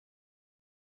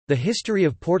The history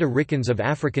of Puerto Ricans of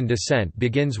African descent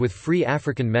begins with free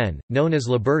African men, known as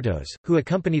libertos, who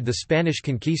accompanied the Spanish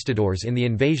conquistadors in the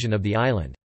invasion of the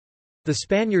island. The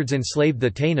Spaniards enslaved the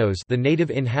Tainos, the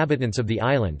native inhabitants of the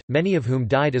island, many of whom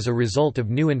died as a result of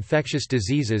new infectious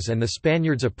diseases and the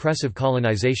Spaniards' oppressive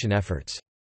colonization efforts.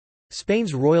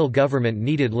 Spain's royal government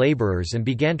needed laborers and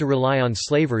began to rely on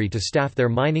slavery to staff their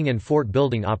mining and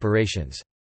fort-building operations.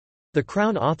 The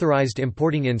Crown authorized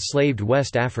importing enslaved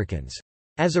West Africans.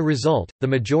 As a result, the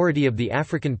majority of the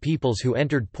African peoples who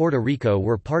entered Puerto Rico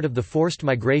were part of the forced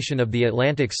migration of the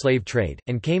Atlantic slave trade,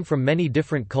 and came from many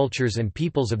different cultures and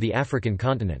peoples of the African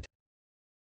continent.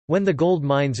 When the gold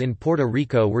mines in Puerto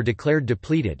Rico were declared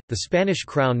depleted, the Spanish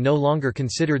crown no longer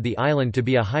considered the island to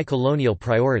be a high colonial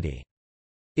priority.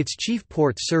 Its chief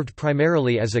port served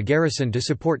primarily as a garrison to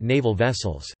support naval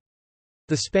vessels.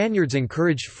 The Spaniards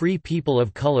encouraged free people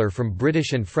of color from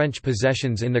British and French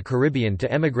possessions in the Caribbean to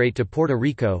emigrate to Puerto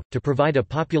Rico, to provide a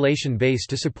population base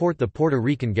to support the Puerto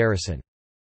Rican garrison.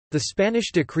 The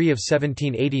Spanish decree of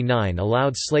 1789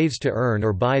 allowed slaves to earn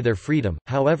or buy their freedom,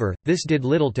 however, this did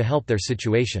little to help their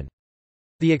situation.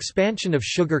 The expansion of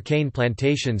sugar cane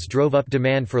plantations drove up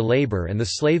demand for labor and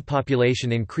the slave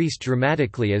population increased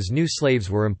dramatically as new slaves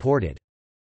were imported.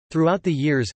 Throughout the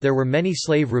years, there were many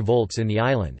slave revolts in the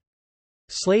island.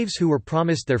 Slaves who were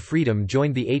promised their freedom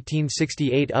joined the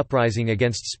 1868 uprising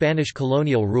against Spanish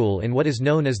colonial rule in what is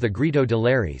known as the Grito de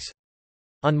Lares.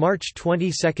 On March 22,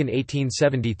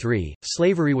 1873,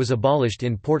 slavery was abolished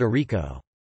in Puerto Rico.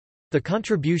 The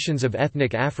contributions of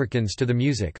ethnic Africans to the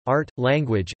music, art,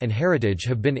 language, and heritage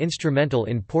have been instrumental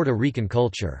in Puerto Rican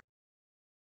culture.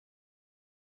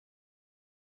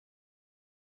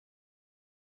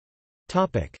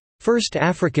 First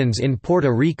Africans in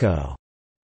Puerto Rico.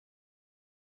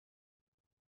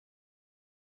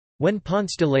 When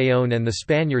Ponce de León and the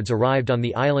Spaniards arrived on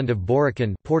the island of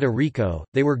Borican, Puerto Rico,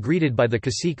 they were greeted by the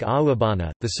cacique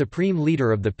Ahuabana, the supreme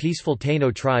leader of the peaceful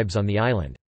Taino tribes on the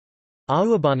island.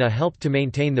 Ahuabana helped to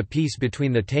maintain the peace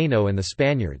between the Taino and the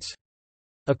Spaniards.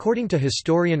 According to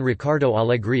historian Ricardo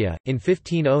Alegría, in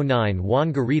 1509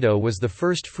 Juan Garrido was the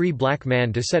first free black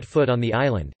man to set foot on the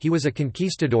island. He was a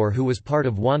conquistador who was part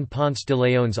of Juan Ponce de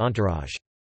León's entourage.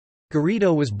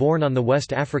 Garrido was born on the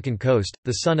West African coast,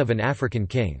 the son of an African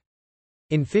king.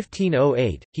 In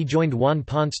 1508, he joined Juan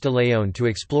Ponce de León to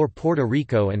explore Puerto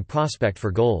Rico and prospect for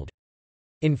gold.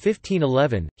 In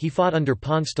 1511, he fought under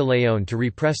Ponce de León to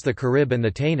repress the Carib and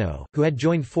the Taino, who had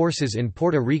joined forces in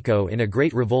Puerto Rico in a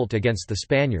great revolt against the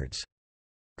Spaniards.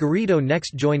 Garrido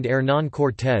next joined Hernán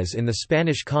Cortés in the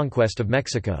Spanish conquest of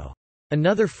Mexico.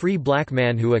 Another free black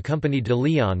man who accompanied de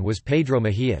León was Pedro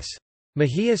Mejías.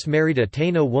 Mejías married a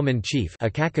Taino woman chief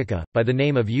by the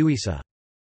name of Yuisa.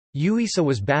 Yuisa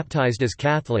was baptized as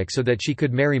Catholic so that she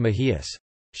could marry Mejías.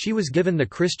 She was given the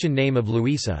Christian name of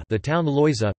Luisa. The town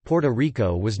Loiza, Puerto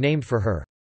Rico was named for her.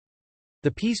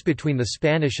 The peace between the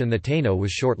Spanish and the Taino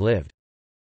was short-lived.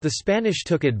 The Spanish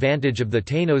took advantage of the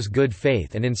Taino's good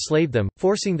faith and enslaved them,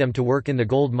 forcing them to work in the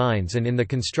gold mines and in the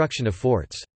construction of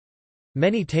forts.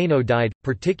 Many Taino died,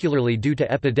 particularly due to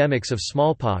epidemics of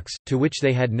smallpox, to which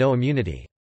they had no immunity.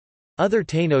 Other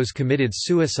Tainos committed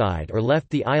suicide or left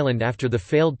the island after the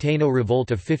failed Taino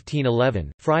revolt of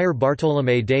 1511. Friar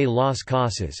Bartolomé de las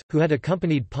Casas, who had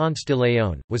accompanied Ponce de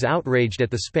León, was outraged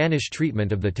at the Spanish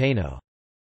treatment of the Taino.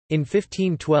 In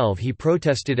 1512 he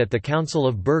protested at the Council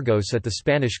of Burgos at the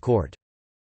Spanish court.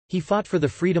 He fought for the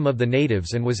freedom of the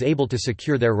natives and was able to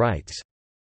secure their rights.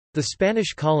 The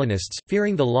Spanish colonists,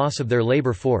 fearing the loss of their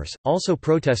labor force, also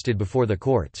protested before the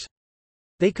courts.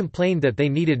 They complained that they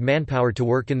needed manpower to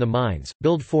work in the mines,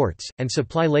 build forts, and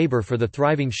supply labor for the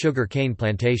thriving sugar cane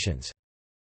plantations.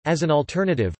 As an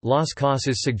alternative, Las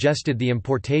Casas suggested the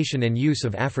importation and use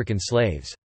of African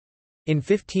slaves. In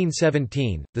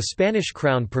 1517, the Spanish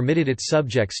crown permitted its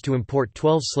subjects to import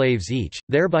 12 slaves each,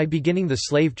 thereby beginning the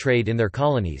slave trade in their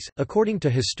colonies. According to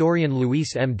historian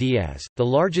Luis M. Diaz, the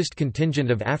largest contingent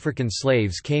of African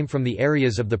slaves came from the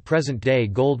areas of the present-day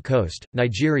Gold Coast,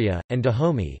 Nigeria, and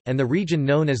Dahomey, and the region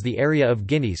known as the Area of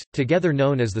Guineas, together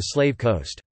known as the Slave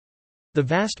Coast. The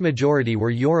vast majority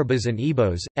were Yorubas and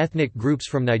Igbos, ethnic groups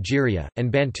from Nigeria,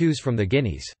 and Bantus from the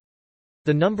Guineas.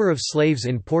 The number of slaves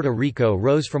in Puerto Rico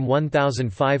rose from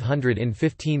 1,500 in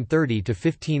 1530 to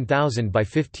 15,000 by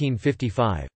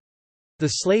 1555. The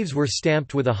slaves were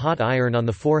stamped with a hot iron on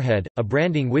the forehead, a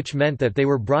branding which meant that they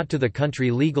were brought to the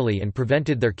country legally and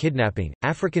prevented their kidnapping.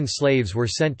 African slaves were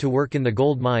sent to work in the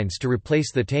gold mines to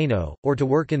replace the Taino, or to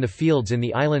work in the fields in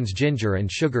the island's ginger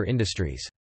and sugar industries.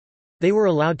 They were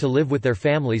allowed to live with their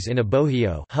families in a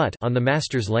bohio hut on the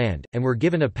master's land, and were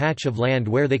given a patch of land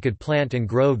where they could plant and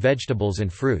grow vegetables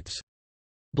and fruits.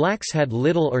 Blacks had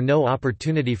little or no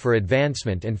opportunity for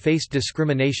advancement and faced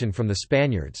discrimination from the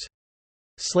Spaniards.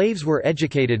 Slaves were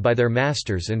educated by their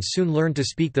masters and soon learned to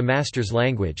speak the master's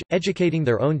language, educating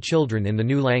their own children in the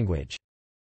new language.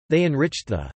 They enriched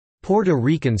the Puerto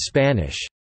Rican Spanish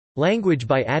language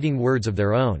by adding words of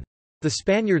their own. The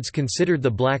Spaniards considered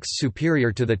the blacks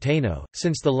superior to the Taino,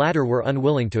 since the latter were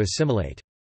unwilling to assimilate.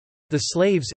 The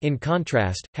slaves, in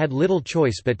contrast, had little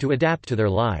choice but to adapt to their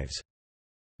lives.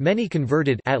 Many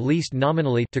converted, at least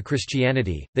nominally, to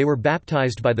Christianity. They were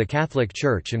baptized by the Catholic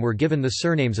Church and were given the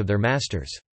surnames of their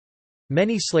masters.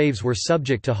 Many slaves were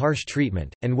subject to harsh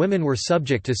treatment, and women were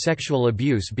subject to sexual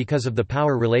abuse because of the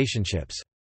power relationships.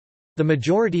 The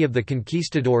majority of the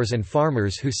conquistadors and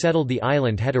farmers who settled the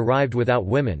island had arrived without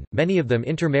women, many of them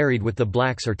intermarried with the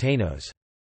blacks or Tainos.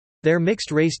 Their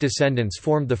mixed-race descendants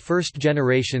formed the first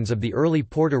generations of the early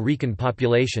Puerto Rican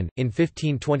population. In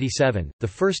 1527, the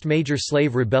first major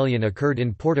slave rebellion occurred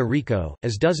in Puerto Rico,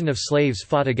 as dozens of slaves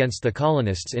fought against the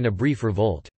colonists in a brief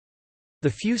revolt.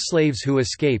 The few slaves who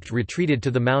escaped retreated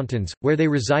to the mountains, where they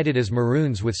resided as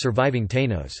Maroons with surviving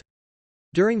Tainos.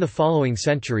 During the following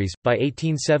centuries, by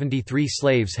 1873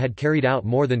 slaves had carried out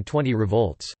more than 20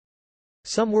 revolts.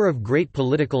 Some were of great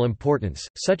political importance,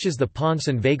 such as the Ponce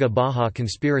and Vega Baja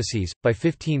conspiracies. By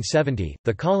 1570,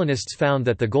 the colonists found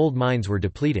that the gold mines were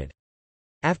depleted.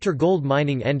 After gold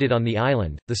mining ended on the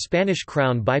island, the Spanish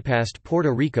crown bypassed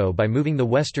Puerto Rico by moving the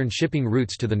western shipping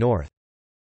routes to the north.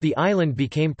 The island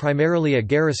became primarily a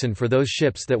garrison for those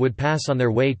ships that would pass on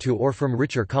their way to or from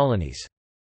richer colonies.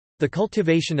 The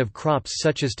cultivation of crops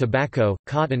such as tobacco,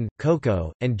 cotton,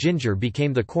 cocoa, and ginger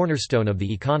became the cornerstone of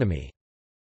the economy.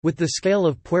 With the scale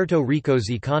of Puerto Rico's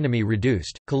economy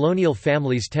reduced, colonial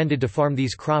families tended to farm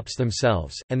these crops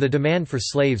themselves, and the demand for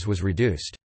slaves was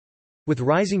reduced. With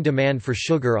rising demand for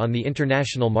sugar on the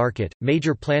international market,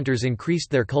 major planters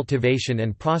increased their cultivation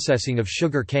and processing of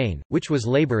sugar cane, which was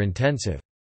labor-intensive.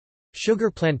 Sugar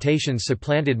plantations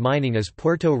supplanted mining as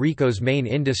Puerto Rico's main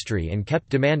industry and kept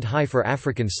demand high for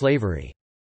African slavery.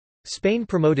 Spain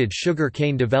promoted sugar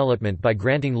cane development by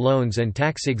granting loans and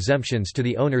tax exemptions to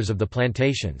the owners of the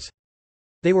plantations.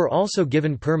 They were also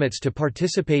given permits to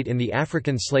participate in the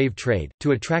African slave trade.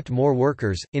 To attract more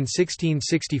workers, in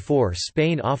 1664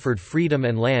 Spain offered freedom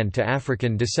and land to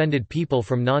African descended people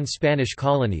from non-Spanish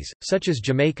colonies, such as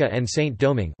Jamaica and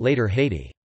Saint-Domingue, later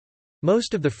Haiti.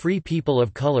 Most of the free people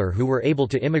of color who were able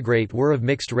to immigrate were of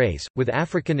mixed race, with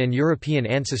African and European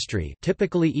ancestry,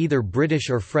 typically either British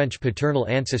or French paternal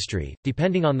ancestry,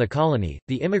 depending on the colony.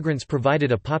 The immigrants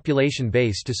provided a population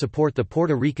base to support the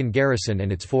Puerto Rican garrison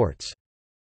and its forts.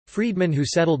 Freedmen who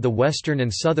settled the western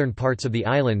and southern parts of the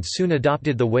island soon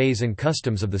adopted the ways and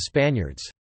customs of the Spaniards.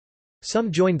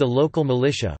 Some joined the local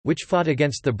militia, which fought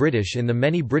against the British in the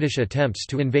many British attempts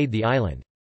to invade the island.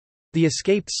 The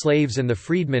escaped slaves and the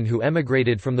freedmen who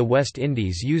emigrated from the West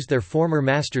Indies used their former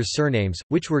masters' surnames,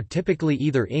 which were typically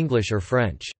either English or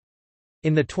French.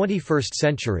 In the 21st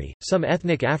century, some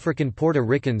ethnic African Puerto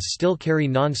Ricans still carry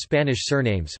non-Spanish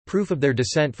surnames, proof of their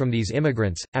descent from these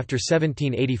immigrants. After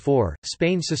 1784,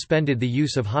 Spain suspended the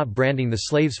use of hot branding the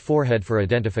slave's forehead for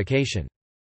identification.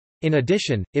 In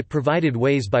addition, it provided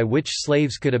ways by which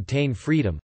slaves could obtain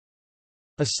freedom.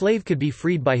 A slave could be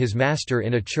freed by his master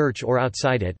in a church or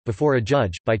outside it, before a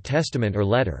judge, by testament or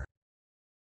letter.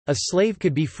 A slave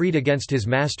could be freed against his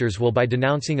master's will by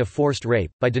denouncing a forced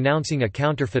rape, by denouncing a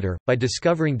counterfeiter, by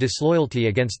discovering disloyalty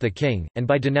against the king, and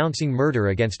by denouncing murder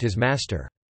against his master.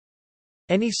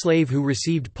 Any slave who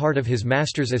received part of his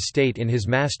master's estate in his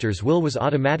master's will was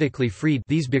automatically freed.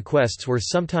 These bequests were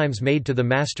sometimes made to the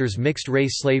master's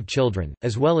mixed-race slave children,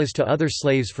 as well as to other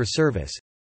slaves for service.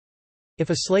 If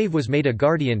a slave was made a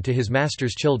guardian to his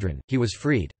master's children, he was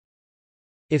freed.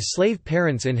 If slave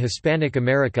parents in Hispanic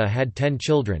America had 10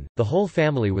 children, the whole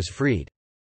family was freed.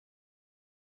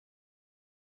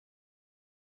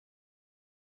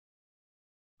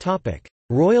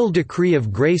 Royal Decree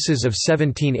of Graces of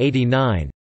 1789.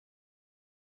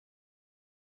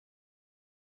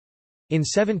 In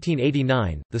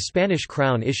 1789, the Spanish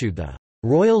crown issued the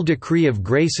Royal Decree of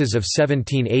Graces of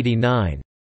 1789.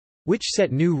 Which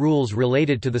set new rules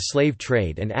related to the slave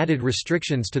trade and added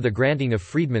restrictions to the granting of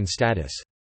freedman status.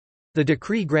 The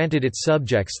decree granted its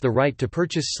subjects the right to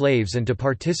purchase slaves and to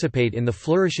participate in the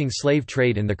flourishing slave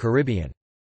trade in the Caribbean.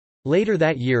 Later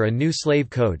that year a new slave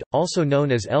code, also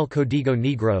known as El Código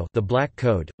Negro, the Black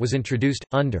Code, was introduced.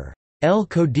 Under El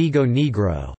Código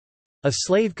Negro, a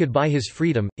slave could buy his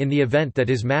freedom, in the event that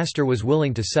his master was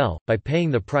willing to sell, by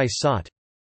paying the price sought.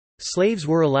 Slaves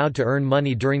were allowed to earn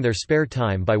money during their spare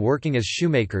time by working as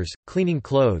shoemakers, cleaning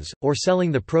clothes, or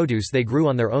selling the produce they grew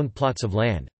on their own plots of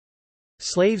land.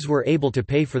 Slaves were able to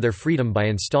pay for their freedom by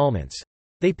installments.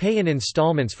 They pay in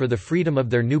installments for the freedom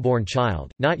of their newborn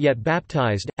child, not yet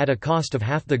baptized, at a cost of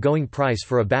half the going price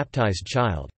for a baptized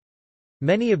child.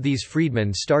 Many of these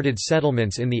freedmen started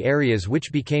settlements in the areas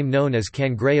which became known as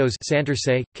Cangrejos,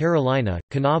 Santurce, Carolina,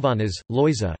 Canavanas,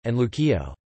 Loiza, and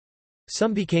Luquillo.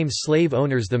 Some became slave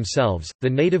owners themselves. The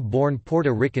native-born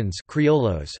Puerto Ricans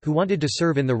criollos who wanted to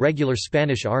serve in the regular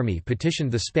Spanish army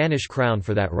petitioned the Spanish crown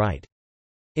for that right.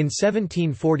 In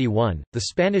 1741, the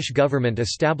Spanish government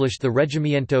established the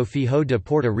Regimiento Fijo de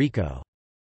Puerto Rico.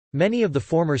 Many of the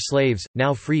former slaves,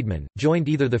 now freedmen, joined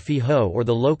either the Fijo or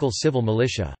the local civil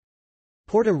militia.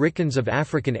 Puerto Ricans of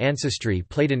African ancestry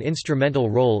played an instrumental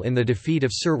role in the defeat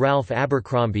of Sir Ralph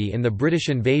Abercrombie in the British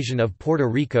invasion of Puerto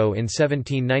Rico in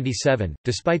 1797.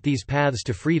 Despite these paths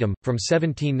to freedom, from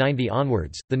 1790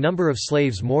 onwards, the number of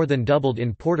slaves more than doubled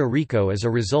in Puerto Rico as a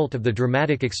result of the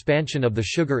dramatic expansion of the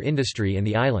sugar industry in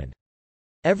the island.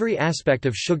 Every aspect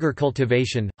of sugar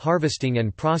cultivation, harvesting,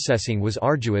 and processing was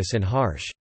arduous and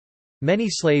harsh. Many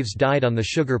slaves died on the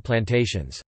sugar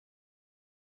plantations.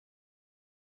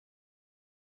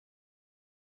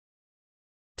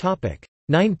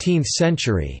 19th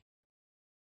century.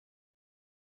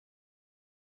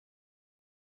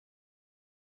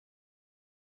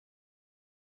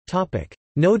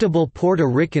 Notable Puerto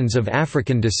Ricans of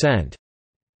African descent.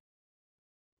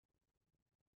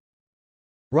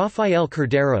 Rafael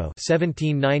Cordero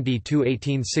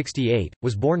 (1790–1868)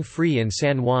 was born free in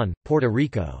San Juan, Puerto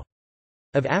Rico.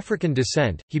 Of African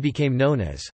descent, he became known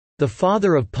as the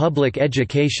father of public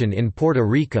education in Puerto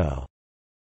Rico.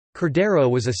 Cordero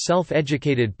was a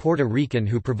self-educated Puerto Rican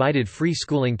who provided free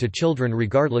schooling to children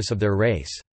regardless of their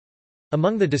race.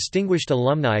 Among the distinguished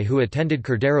alumni who attended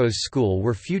Cordero's school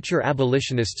were future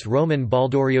abolitionists Roman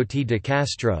Baldoriotti de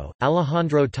Castro,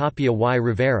 Alejandro Tapia y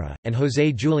Rivera, and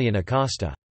José Julián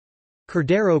Acosta.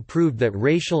 Cordero proved that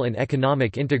racial and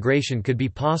economic integration could be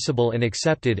possible and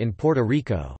accepted in Puerto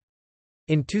Rico.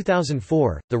 In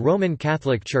 2004, the Roman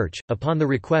Catholic Church, upon the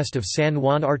request of San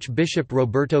Juan Archbishop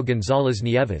Roberto González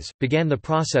Nieves, began the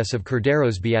process of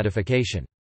Cordero's beatification.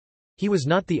 He was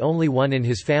not the only one in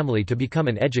his family to become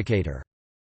an educator.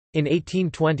 In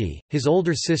 1820, his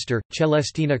older sister,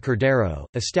 Celestina Cordero,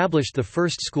 established the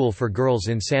first school for girls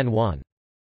in San Juan.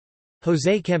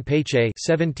 José Campeche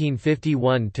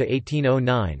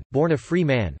 (1751–1809), born a free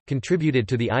man, contributed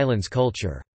to the island's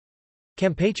culture.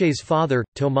 Campeche's father,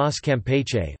 Tomás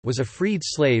Campeche, was a freed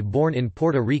slave born in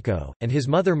Puerto Rico, and his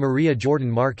mother Maria Jordan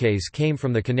Marquez came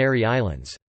from the Canary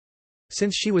Islands.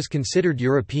 Since she was considered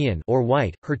European or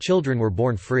white, her children were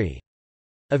born free.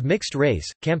 Of mixed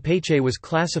race, Campeche was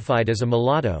classified as a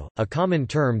mulatto, a common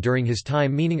term during his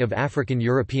time meaning of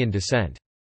African-European descent.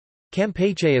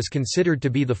 Campeche is considered to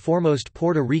be the foremost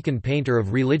Puerto Rican painter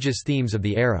of religious themes of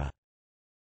the era.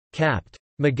 Capt.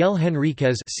 Miguel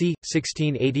Henríquez c.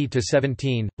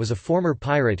 1680–17, was a former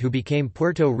pirate who became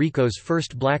Puerto Rico's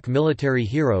first black military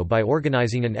hero by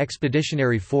organizing an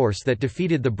expeditionary force that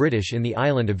defeated the British in the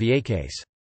island of Vieques.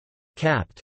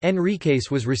 Capt.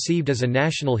 Henríquez was received as a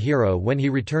national hero when he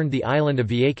returned the island of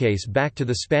Vieques back to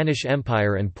the Spanish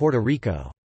Empire and Puerto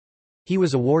Rico. He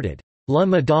was awarded La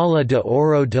Medalla de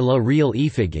Oro de la Real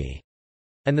Effigie,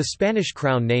 and the Spanish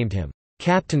crown named him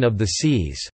Captain of the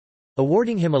Seas,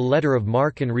 awarding him a letter of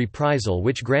marque and reprisal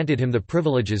which granted him the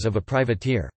privileges of a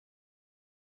privateer.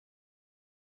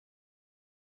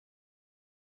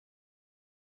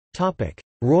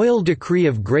 Royal Decree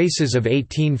of Graces of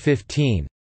 1815.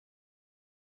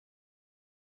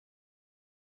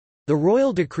 The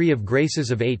Royal Decree of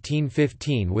Graces of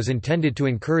 1815 was intended to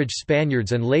encourage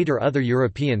Spaniards and later other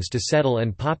Europeans to settle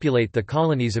and populate the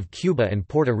colonies of Cuba and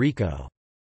Puerto Rico.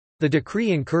 The decree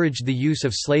encouraged the use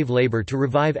of slave labor to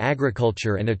revive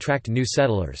agriculture and attract new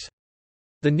settlers.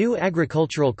 The new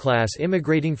agricultural class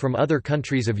immigrating from other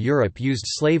countries of Europe used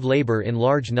slave labor in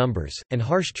large numbers, and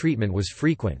harsh treatment was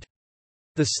frequent.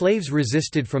 The slaves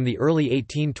resisted from the early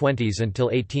 1820s until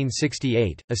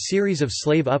 1868. A series of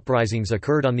slave uprisings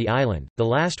occurred on the island, the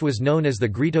last was known as the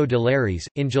Grito de Lares.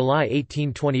 In July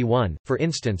 1821, for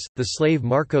instance, the slave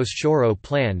Marcos Choro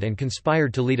planned and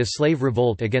conspired to lead a slave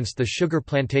revolt against the sugar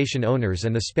plantation owners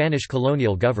and the Spanish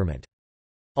colonial government.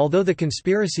 Although the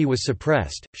conspiracy was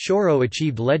suppressed, Choro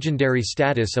achieved legendary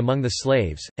status among the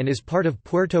slaves, and is part of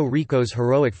Puerto Rico's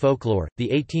heroic folklore. The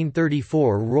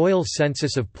 1834 Royal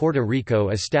Census of Puerto Rico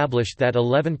established that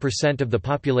 11% of the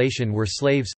population were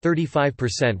slaves,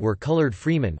 35% were colored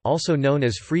freemen, also known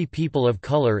as free people of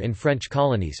color in French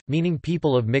colonies, meaning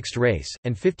people of mixed race,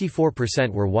 and 54%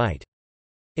 were white.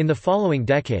 In the following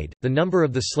decade, the number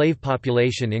of the slave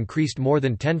population increased more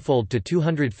than tenfold to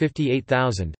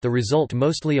 258,000, the result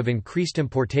mostly of increased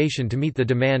importation to meet the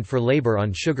demand for labor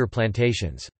on sugar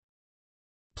plantations.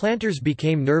 Planters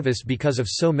became nervous because of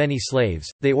so many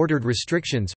slaves, they ordered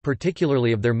restrictions,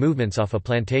 particularly of their movements off a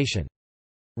plantation.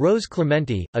 Rose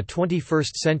Clemente, a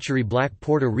 21st-century black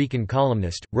Puerto Rican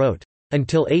columnist, wrote,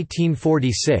 "Until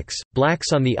 1846,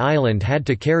 blacks on the island had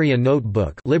to carry a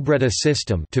notebook libreta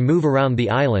system to move around the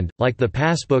island, like the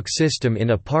passbook system in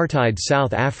apartheid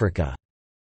South Africa."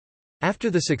 After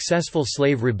the successful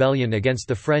slave rebellion against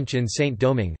the French in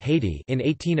Saint-Domingue, Haiti, in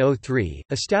 1803,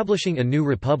 establishing a new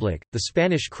republic, the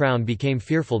Spanish crown became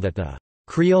fearful that the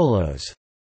criollos,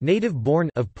 native-born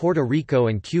of Puerto Rico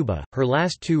and Cuba, her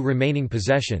last two remaining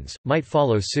possessions, might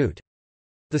follow suit.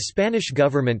 The Spanish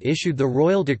government issued the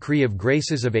Royal Decree of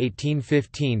Graces of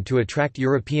 1815 to attract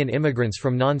European immigrants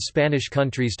from non-Spanish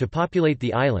countries to populate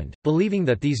the island, believing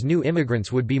that these new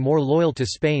immigrants would be more loyal to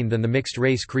Spain than the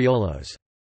mixed-race criollos.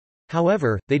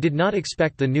 However, they did not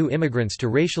expect the new immigrants to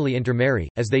racially intermarry,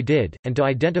 as they did, and to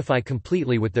identify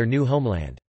completely with their new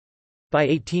homeland. By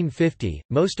 1850,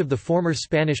 most of the former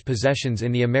Spanish possessions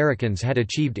in the Americas had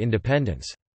achieved independence.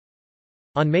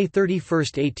 On May 31,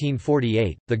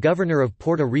 1848, the governor of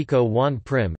Puerto Rico Juan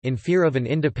Prim, in fear of an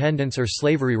independence or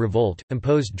slavery revolt,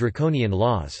 imposed draconian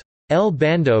laws, El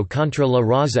Bando contra la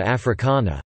Raza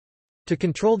Africana, to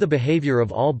control the behavior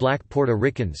of all black Puerto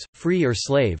Ricans, free or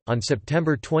slave. On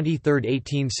September 23,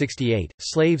 1868,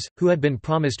 slaves, who had been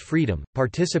promised freedom,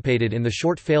 participated in the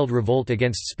short-failed revolt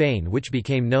against Spain which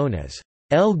became known as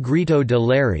El Grito de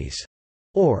Lares,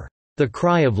 or the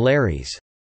Cry of Lares.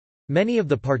 Many of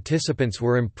the participants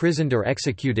were imprisoned or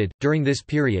executed. During this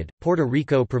period, Puerto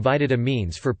Rico provided a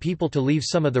means for people to leave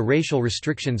some of the racial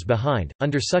restrictions behind.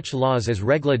 Under such laws as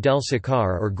Regla del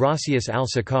Sacar or Gracias al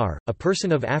Sacar, a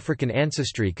person of African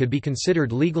ancestry could be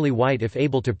considered legally white if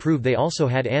able to prove they also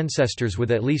had ancestors with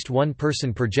at least one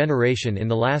person per generation in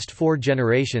the last 4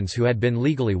 generations who had been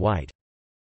legally white.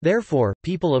 Therefore,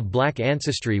 people of black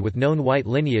ancestry with known white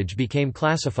lineage became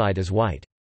classified as white.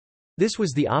 This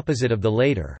was the opposite of the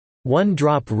later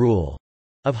one-drop rule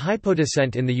of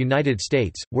hypodescent in the United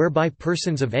States, whereby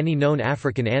persons of any known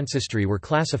African ancestry were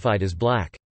classified as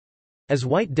black. As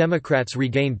white Democrats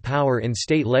regained power in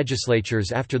state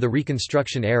legislatures after the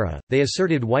Reconstruction era, they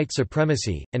asserted white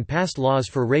supremacy, and passed laws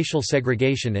for racial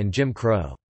segregation and Jim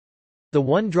Crow. The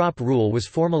one-drop rule was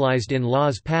formalized in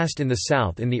laws passed in the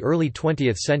South in the early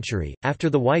 20th century,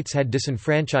 after the whites had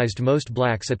disenfranchised most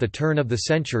blacks at the turn of the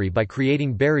century by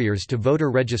creating barriers to voter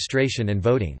registration and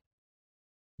voting.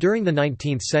 During the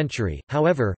 19th century,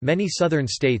 however, many Southern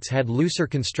states had looser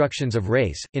constructions of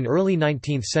race. In early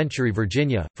 19th century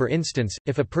Virginia, for instance,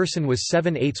 if a person was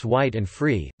 7/8 white and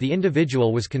free, the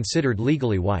individual was considered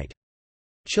legally white.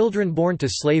 Children born to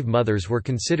slave mothers were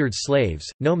considered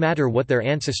slaves, no matter what their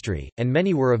ancestry, and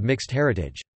many were of mixed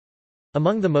heritage.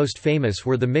 Among the most famous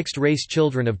were the mixed-race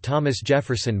children of Thomas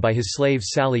Jefferson by his slave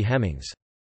Sally Hemings.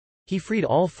 He freed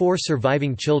all 4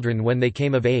 surviving children when they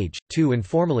came of age, 2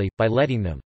 informally, by letting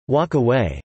them walk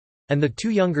away, and the 2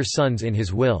 younger sons in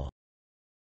his will.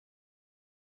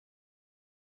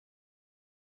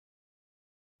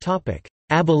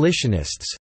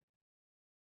 Abolitionists.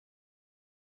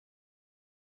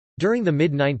 During the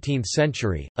mid-19th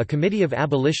century, a committee of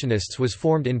abolitionists was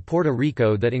formed in Puerto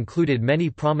Rico that included many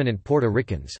prominent Puerto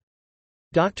Ricans.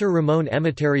 Dr. Ramón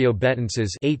Emeterio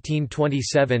Betances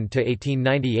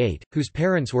 (1827–1898), whose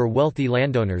parents were wealthy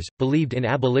landowners, believed in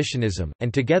abolitionism,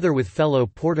 and together with fellow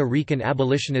Puerto Rican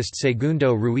abolitionist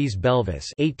Segundo Ruiz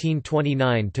Belvis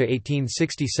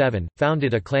 (1829–1867),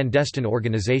 founded a clandestine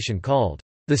organization called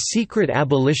the Secret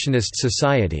Abolitionist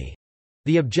Society.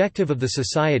 The objective of the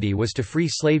society was to free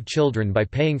slave children by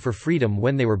paying for freedom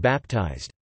when they were baptized.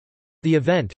 The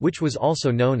event, which was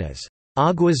also known as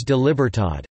Aguas de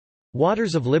Libertad,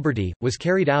 Waters of Liberty, was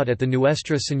carried out at the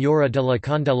Nuestra Señora de la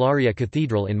Candelaria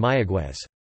Cathedral in Mayagüez.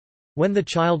 When the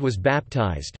child was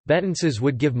baptized, Betances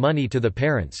would give money to the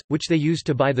parents, which they used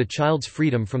to buy the child's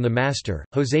freedom from the master.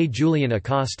 José Julián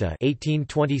Acosta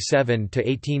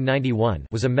 (1827–1891)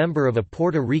 was a member of a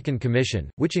Puerto Rican commission,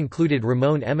 which included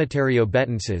Ramón Emeterio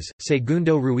Betances,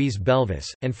 Segundo Ruiz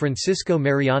Belvis, and Francisco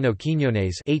Mariano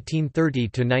Quiñones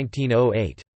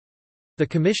 (1830–1908). The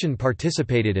commission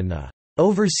participated in the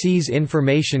Overseas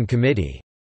Information Committee,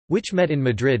 which met in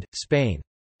Madrid, Spain.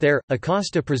 There,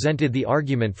 Acosta presented the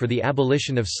argument for the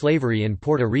abolition of slavery in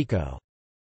Puerto Rico.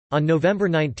 On November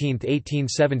 19,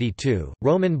 1872,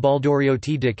 Roman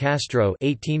Baldoriotti de Castro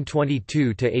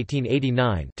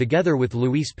 (1822–1889), together with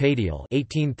Luis Padial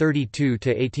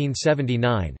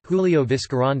 (1832–1879), Julio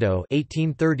Vizcarrondo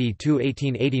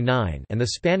 (1830–1889), and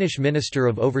the Spanish Minister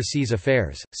of Overseas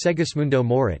Affairs, Segismundo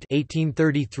Morat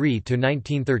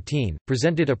 (1833–1913),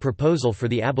 presented a proposal for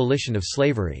the abolition of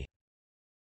slavery.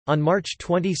 On March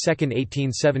 22,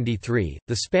 1873,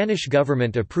 the Spanish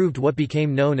government approved what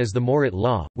became known as the Morat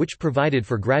Law, which provided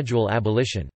for gradual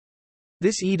abolition.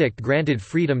 This edict granted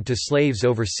freedom to slaves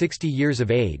over 60 years of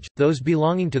age, those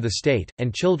belonging to the state,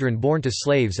 and children born to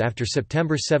slaves after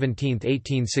September 17,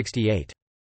 1868.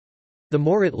 The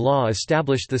Morat Law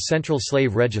established the Central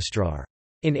Slave Registrar.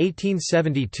 In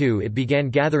 1872 it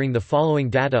began gathering the following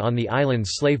data on the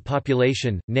island's slave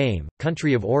population: name,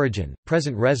 country of origin,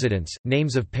 present residence,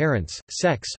 names of parents,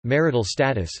 sex, marital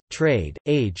status, trade,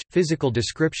 age, physical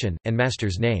description, and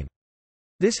master's name.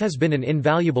 This has been an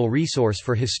invaluable resource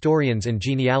for historians and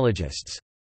genealogists.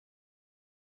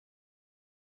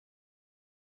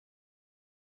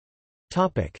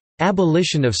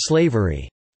 Abolition of slavery.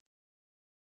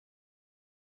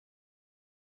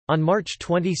 On March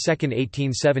 22,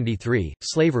 1873,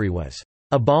 slavery was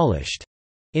abolished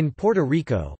in Puerto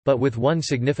Rico, but with one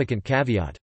significant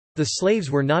caveat. The slaves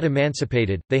were not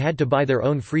emancipated, they had to buy their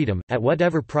own freedom, at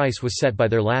whatever price was set by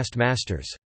their last masters.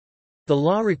 The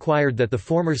law required that the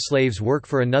former slaves work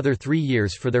for another 3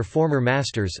 years for their former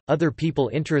masters, other people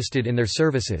interested in their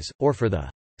services, or for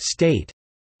the state.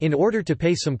 In order to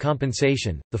pay some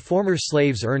compensation, the former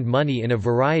slaves earned money in a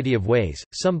variety of ways,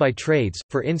 some by trades,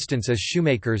 for instance as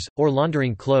shoemakers, or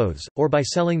laundering clothes, or by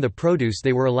selling the produce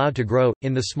they were allowed to grow,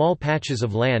 in the small patches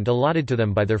of land allotted to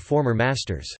them by their former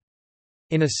masters.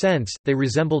 In a sense, they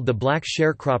resembled the black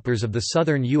sharecroppers of the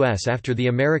southern U.S. after the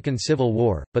American Civil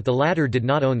War, but the latter did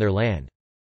not own their land.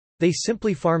 They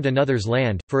simply farmed another's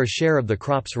land, for a share of the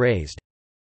crops raised.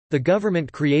 The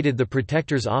government created the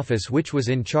Protector's Office, which was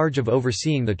in charge of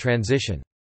overseeing the transition.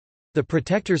 The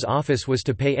Protector's Office was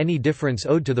to pay any difference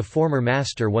owed to the former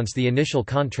master once the initial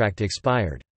contract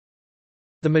expired.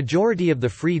 The majority of the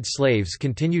freed slaves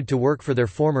continued to work for their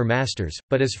former masters,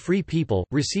 but as free people,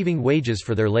 receiving wages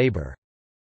for their labor.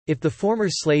 If the former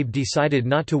slave decided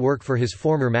not to work for his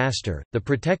former master, the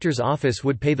Protector's Office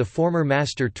would pay the former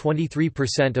master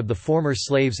 23% of the former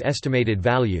slave's estimated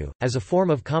value. As a form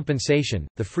of compensation,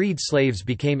 the freed slaves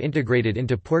became integrated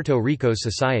into Puerto Rico's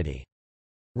society.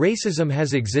 Racism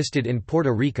has existed in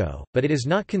Puerto Rico, but it is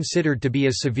not considered to be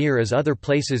as severe as other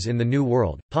places in the New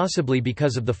World, possibly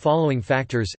because of the following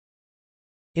factors.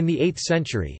 In the 8th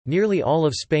century, nearly all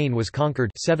of Spain was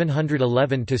conquered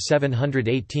 711 to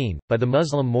 718 by the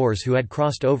Muslim Moors who had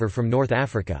crossed over from North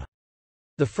Africa.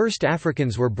 The first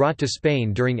Africans were brought to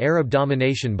Spain during Arab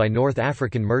domination by North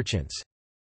African merchants.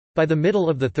 By the middle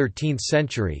of the 13th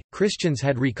century, Christians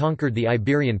had reconquered the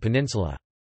Iberian Peninsula.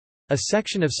 A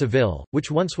section of Seville,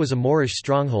 which once was a Moorish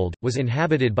stronghold, was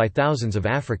inhabited by thousands of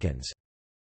Africans.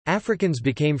 Africans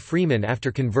became freemen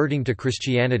after converting to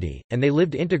Christianity, and they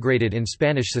lived integrated in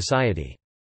Spanish society.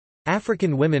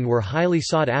 African women were highly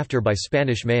sought after by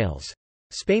Spanish males.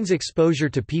 Spain's exposure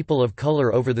to people of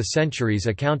color over the centuries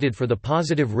accounted for the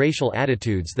positive racial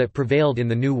attitudes that prevailed in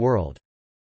the New World.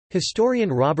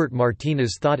 Historian Robert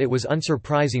Martinez thought it was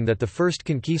unsurprising that the first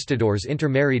conquistadors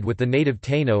intermarried with the native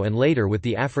Taino and later with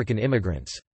the African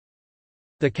immigrants.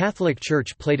 The Catholic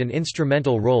Church played an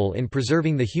instrumental role in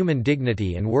preserving the human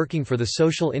dignity and working for the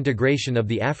social integration of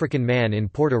the African man in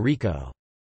Puerto Rico.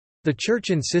 The Church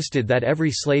insisted that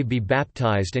every slave be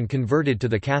baptized and converted to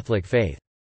the Catholic faith.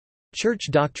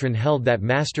 Church doctrine held that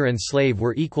master and slave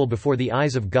were equal before the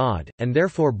eyes of God, and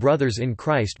therefore brothers in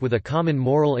Christ with a common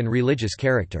moral and religious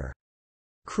character.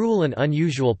 Cruel and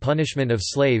unusual punishment of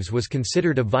slaves was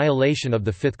considered a violation of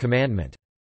the Fifth Commandment.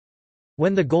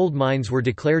 When the gold mines were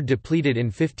declared depleted in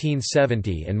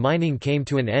 1570 and mining came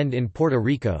to an end in Puerto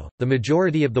Rico, the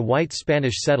majority of the white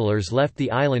Spanish settlers left the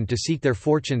island to seek their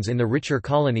fortunes in the richer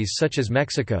colonies such as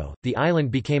Mexico. The island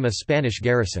became a Spanish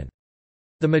garrison.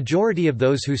 The majority of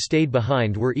those who stayed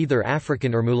behind were either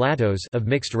African or mulattoes of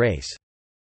mixed race.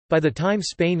 By the time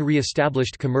Spain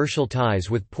re-established commercial ties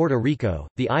with Puerto Rico,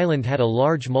 the island had a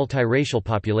large multiracial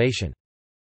population.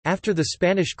 After the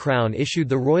Spanish crown issued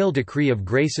the Royal Decree of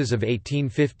Graces of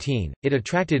 1815, it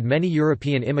attracted many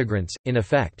European immigrants, in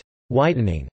effect,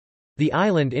 whitening the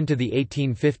island into the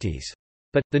 1850s.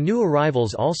 But, the new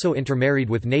arrivals also intermarried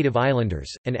with native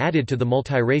islanders, and added to the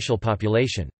multiracial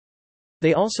population.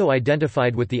 They also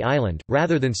identified with the island,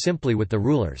 rather than simply with the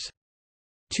rulers.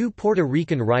 Two Puerto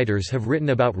Rican writers have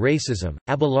written about racism,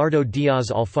 Abelardo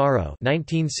Díaz Alfaro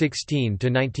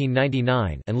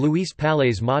 (1916–1999) and Luis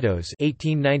Palés Matos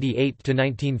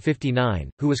 (1898–1959),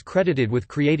 who was credited with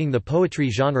creating the poetry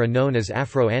genre known as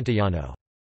Afro-Antillano.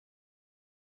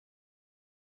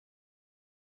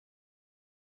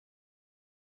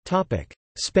 Topic: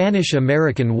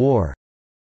 Spanish–American War.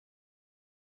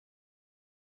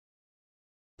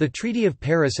 The Treaty of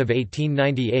Paris of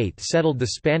 1898 settled the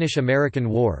Spanish–American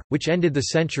War, which ended the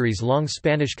centuries-long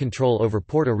Spanish control over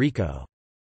Puerto Rico.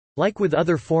 Like with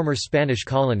other former Spanish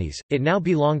colonies, it now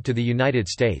belonged to the United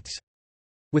States.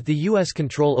 With the U.S.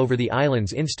 control over the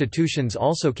island's institutions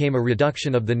also came a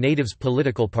reduction of the natives'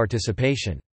 political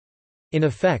participation. In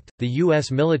effect, the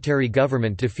U.S. military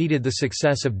government defeated the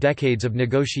success of decades of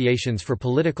negotiations for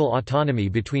political autonomy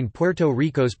between Puerto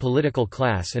Rico's political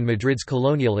class and Madrid's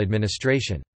colonial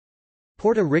administration.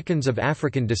 Puerto Ricans of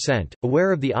African descent,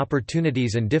 aware of the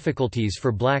opportunities and difficulties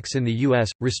for blacks in the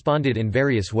U.S., responded in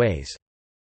various ways.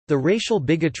 The racial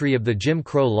bigotry of the Jim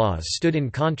Crow laws stood in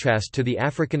contrast to the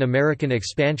African American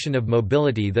expansion of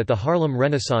mobility that the Harlem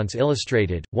Renaissance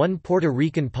illustrated. One Puerto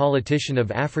Rican politician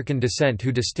of African descent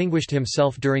who distinguished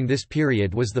himself during this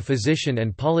period was the physician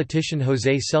and politician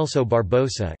José Celso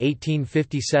Barbosa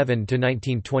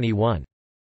 (1857–1921).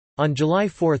 On July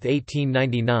 4,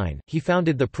 1899, he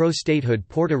founded the pro-statehood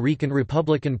Puerto Rican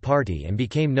Republican Party and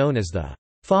became known as the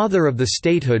 "father of the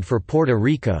statehood for Puerto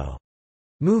Rico"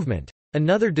 movement.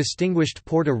 Another distinguished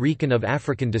Puerto Rican of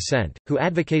African descent, who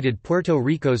advocated Puerto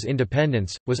Rico's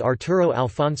independence, was Arturo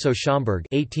Alfonso Schomburg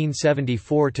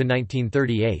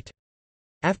 (1874–1938).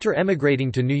 After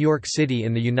emigrating to New York City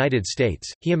in the United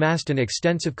States, he amassed an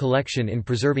extensive collection in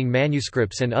preserving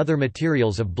manuscripts and other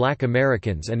materials of Black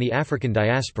Americans and the African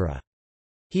diaspora.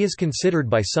 He is considered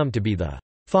by some to be the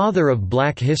 "father of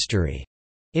Black history"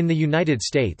 in the United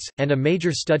States, and a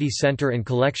major study center and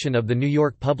collection of the New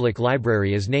York Public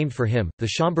Library is named for him, the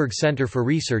Schomburg Center for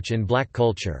Research in Black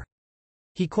Culture.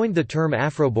 He coined the term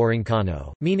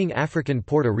Afro-Borincano, meaning African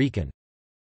Puerto Rican.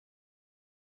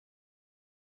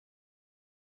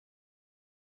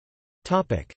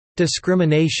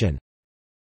 Discrimination.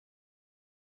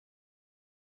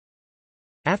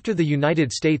 After the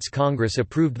United States Congress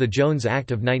approved the Jones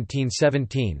Act of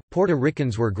 1917, Puerto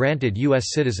Ricans were granted U.S.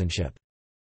 citizenship.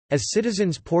 As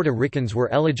citizens, Puerto Ricans were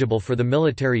eligible for the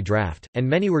military draft, and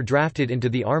many were drafted into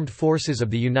the armed forces of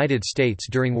the United States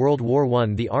during World War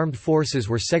I. The armed forces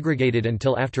were segregated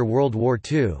until after World War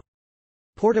II.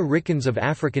 Puerto Ricans of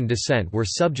African descent were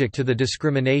subject to the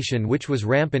discrimination which was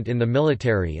rampant in the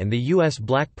military, and the U.S.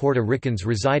 black Puerto Ricans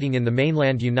residing in the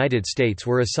mainland United States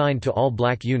were assigned to all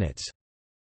black units.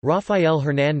 Rafael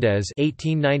Hernández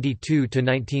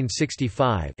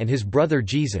 (1892–1965) and his brother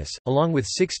Jesus, along with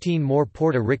 16 more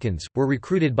Puerto Ricans, were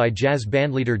recruited by jazz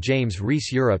bandleader James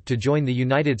Reese Europe to join the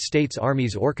United States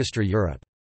Army's Orchestra Europe.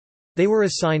 They were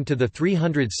assigned to the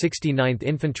 369th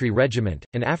Infantry Regiment,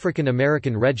 an African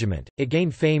American regiment. It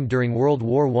gained fame during World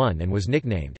War I and was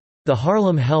nicknamed the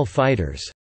Harlem Hell Fighters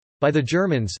by the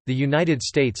Germans. The United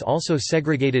States also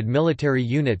segregated military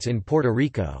units in Puerto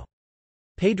Rico.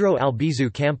 Pedro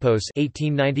Albizu Campos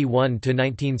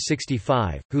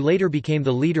 (1891–1965), who later became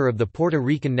the leader of the Puerto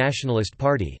Rican Nationalist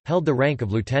Party, held the rank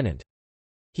of lieutenant.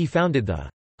 He founded the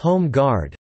Home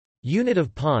Guard unit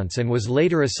of Ponce and was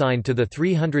later assigned to the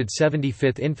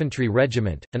 375th Infantry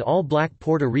Regiment, an all-black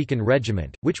Puerto Rican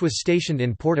regiment, which was stationed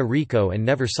in Puerto Rico and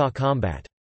never saw combat.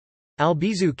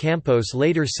 Albizu Campos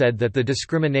later said that the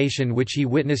discrimination which he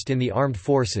witnessed in the armed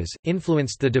forces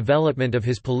influenced the development of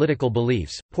his political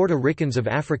beliefs. Puerto Ricans of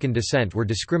African descent were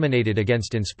discriminated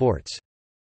against in sports.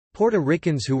 Puerto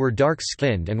Ricans who were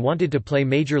dark-skinned and wanted to play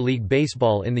Major League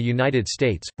Baseball in the United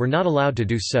States were not allowed to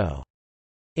do so.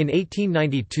 In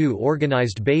 1892,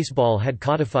 organized baseball had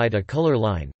codified a color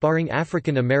line, barring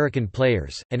African American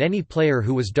players, and any player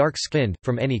who was dark-skinned,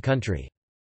 from any country.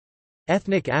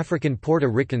 Ethnic African Puerto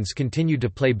Ricans continued to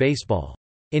play baseball.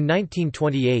 In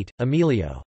 1928,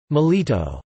 Emilio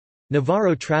Melito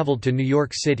Navarro traveled to New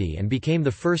York City and became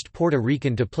the first Puerto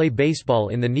Rican to play baseball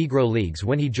in the Negro Leagues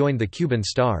when he joined the Cuban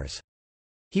Stars.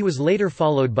 He was later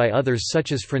followed by others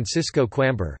such as Francisco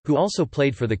Quamber, who also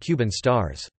played for the Cuban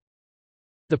Stars.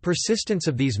 The persistence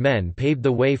of these men paved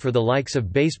the way for the likes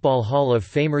of Baseball Hall of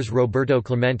Famers Roberto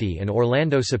Clemente and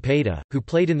Orlando Cepeda, who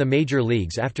played in the major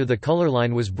leagues after the color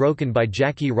line was broken by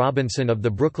Jackie Robinson of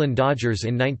the Brooklyn Dodgers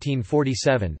in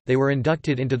 1947. They were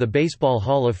inducted into the Baseball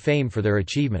Hall of Fame for their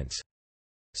achievements.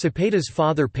 Cepeda's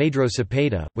father Pedro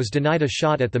Cepeda was denied a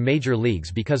shot at the major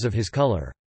leagues because of his color.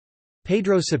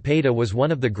 Pedro Cepeda was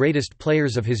one of the greatest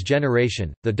players of his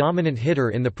generation, the dominant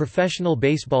hitter in the Professional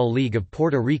Baseball League of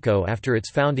Puerto Rico after its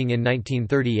founding in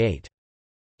 1938.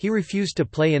 He refused to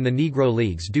play in the Negro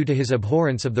Leagues due to his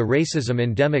abhorrence of the racism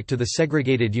endemic to the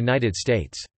segregated United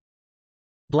States.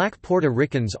 Black Puerto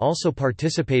Ricans also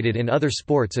participated in other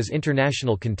sports as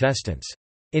international contestants.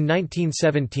 In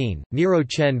 1917, Nero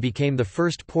Chen became the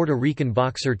first Puerto Rican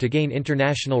boxer to gain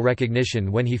international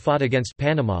recognition when he fought against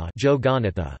Panama Joe Gahn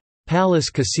at the Palace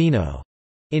Casino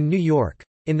in New York.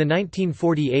 In the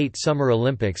 1948 Summer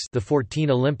Olympics, the 14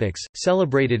 Olympics,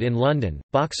 celebrated in London,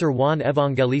 boxer Juan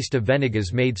Evangelista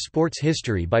Venegas made sports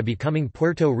history by becoming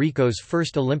Puerto Rico's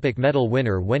first Olympic medal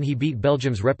winner when he beat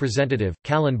Belgium's representative,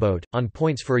 Callenboot, on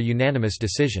points for a unanimous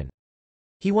decision.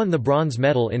 He won the bronze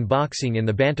medal in boxing in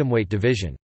the bantamweight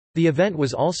division. The event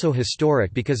was also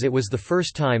historic because it was the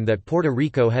first time that Puerto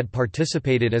Rico had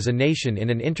participated as a nation in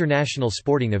an international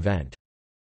sporting event.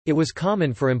 It was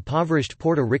common for impoverished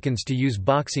Puerto Ricans to use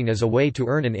boxing as a way to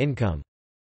earn an income.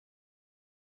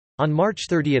 On March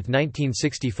 30,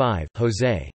 1965,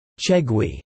 José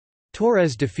Chegui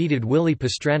Torres defeated Willie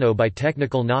Pastrano by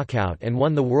technical knockout and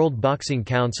won the World Boxing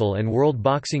Council and World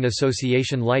Boxing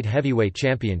Association light heavyweight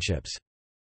championships.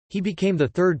 He became the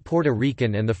third Puerto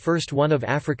Rican and the first one of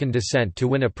African descent to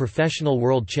win a professional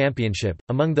world championship.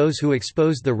 Among those who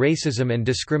exposed the racism and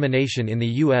discrimination in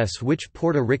the U.S. which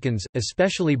Puerto Ricans,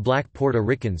 especially black Puerto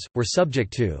Ricans, were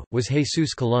subject to, was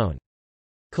Jesus Colón.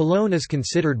 Colón is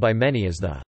considered by many as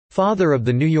the father of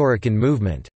the Nuyorican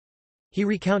movement. He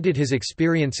recounted his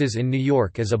experiences in New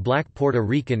York as a black Puerto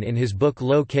Rican in his book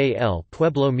Lo que el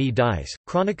pueblo me dice,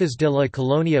 Crónicas de la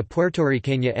Colonia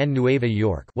Puertorriqueña en Nueva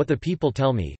York, What the People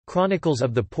Tell Me, Chronicles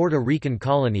of the Puerto Rican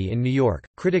Colony in New York.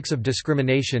 Critics of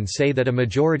discrimination say that a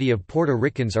majority of Puerto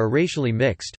Ricans are racially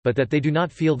mixed, but that they do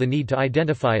not feel the need to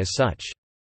identify as such.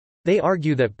 They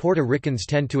argue that Puerto Ricans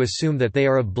tend to assume that they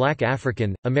are of black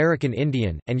African, American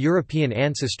Indian, and European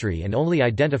ancestry and only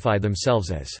identify themselves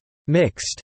as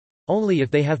mixed only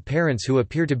if they have parents who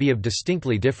appear to be of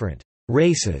distinctly different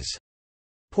races.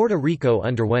 Puerto Rico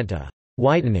underwent a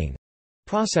whitening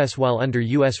process while under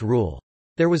U.S. rule.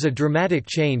 There was a dramatic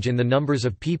change in the numbers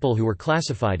of people who were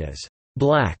classified as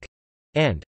black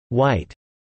and white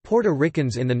Puerto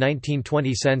Ricans in the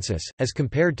 1920 census, as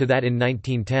compared to that in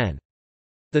 1910.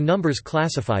 The numbers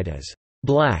classified as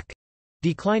black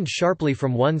declined sharply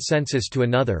from one census to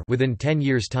another within 10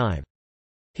 years' time.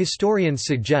 Historians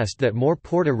suggest that more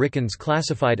Puerto Ricans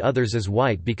classified others as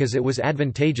white because it was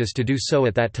advantageous to do so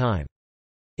at that time.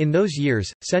 In those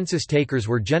years, census takers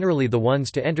were generally the ones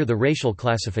to enter the racial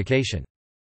classification.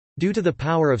 Due to the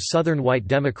power of Southern white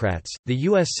Democrats, the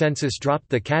U.S. Census dropped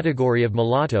the category of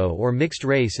mulatto or mixed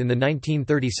race in the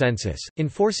 1930 census,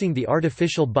 enforcing the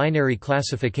artificial binary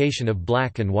classification of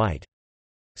black and white.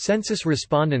 Census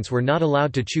respondents were not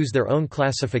allowed to choose their own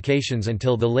classifications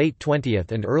until the late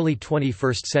 20th and early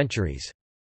 21st centuries.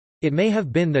 It may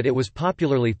have been that it was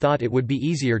popularly thought it would be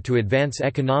easier to advance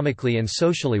economically and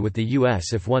socially with the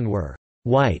U.S. if one were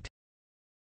white.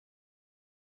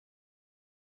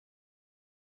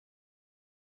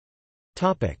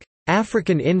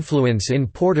 African influence in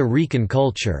Puerto Rican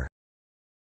culture.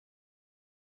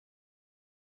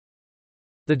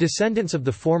 The descendants of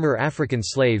the former African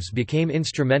slaves became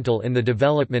instrumental in the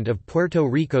development of Puerto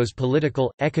Rico's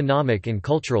political, economic and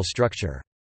cultural structure.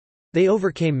 They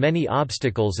overcame many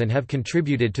obstacles and have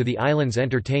contributed to the island's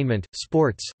entertainment,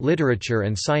 sports, literature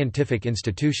and scientific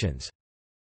institutions.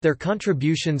 Their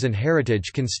contributions and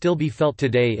heritage can still be felt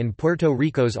today in Puerto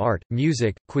Rico's art,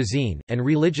 music, cuisine, and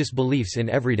religious beliefs in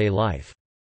everyday life.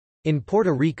 In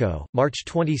Puerto Rico, March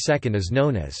 22 is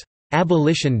known as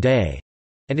Abolition Day,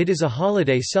 and it is a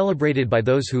holiday celebrated by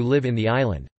those who live in the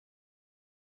island.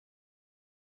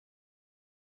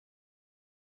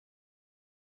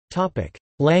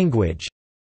 Language.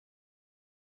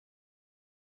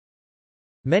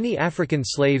 Many African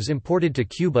slaves imported to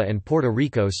Cuba and Puerto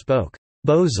Rico spoke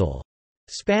Bozal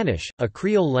Spanish, a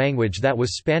Creole language that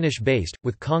was Spanish-based,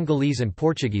 with Congolese and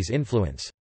Portuguese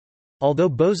influence.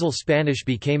 Although Bozal Spanish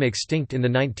became extinct in the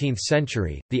 19th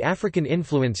century, the African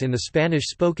influence in the Spanish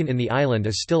spoken in the island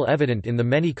is still evident in the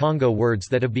many Congo words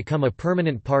that have become a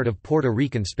permanent part of Puerto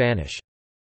Rican Spanish.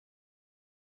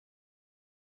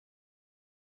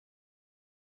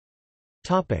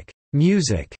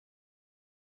 Music.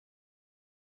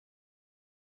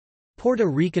 Puerto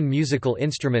Rican musical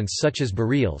instruments such as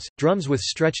barriles, drums with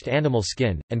stretched animal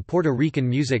skin, and Puerto Rican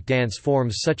music dance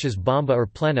forms such as bamba or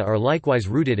plena are likewise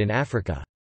rooted in Africa.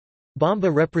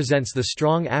 Bamba represents the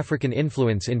strong African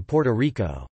influence in Puerto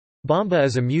Rico. Bamba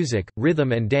is a music,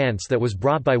 rhythm and dance that was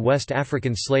brought by West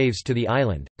African slaves to the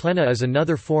island. Plena is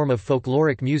another form of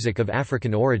folkloric music of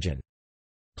African origin.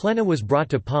 Plena was brought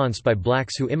to Ponce by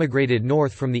blacks who immigrated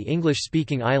north from the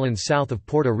English-speaking islands south of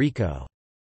Puerto Rico.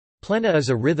 Plena is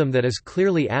a rhythm that is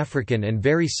clearly African and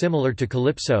very similar to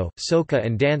calypso, soca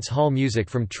and dance hall music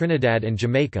from Trinidad and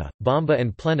Jamaica. Bamba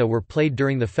and plena were played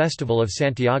during the Festival of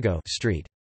Santiago St.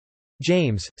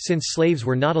 James, since slaves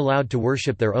were not allowed to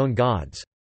worship their own gods.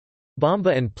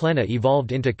 Bamba and plena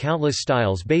evolved into countless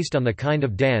styles based on the kind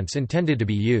of dance intended to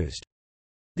be used.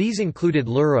 These included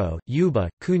luro, yuba,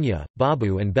 kunya,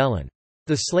 babu and belin.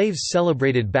 The slaves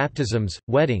celebrated baptisms,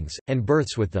 weddings, and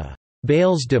births with the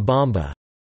bailes de bamba.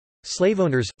 Slave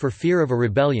owners, for fear of a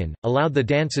rebellion, allowed the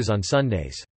dances on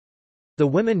Sundays. The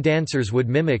women dancers would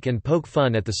mimic and poke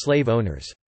fun at the slave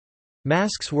owners.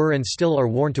 Masks were and still are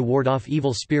worn to ward off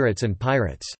evil spirits and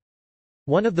pirates.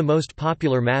 One of the most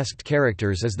popular masked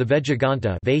characters is the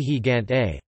Vejiganta.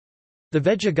 The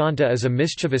Vejiganta is a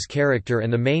mischievous character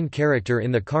and the main character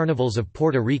in the carnivals of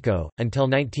Puerto Rico. Until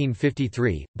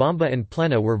 1953, Bamba and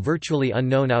plena were virtually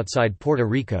unknown outside Puerto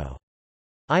Rico.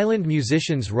 Island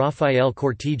musicians Rafael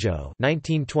Cortijo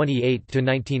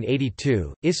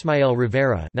 (1928–1982), Ismael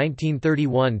Rivera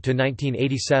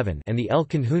 (1931–1987), and the El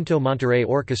Conjunto Monterrey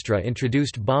Orchestra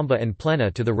introduced bamba and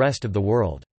plena to the rest of the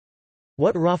world.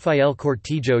 What Rafael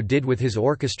Cortijo did with his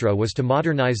orchestra was to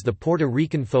modernize the Puerto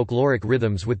Rican folkloric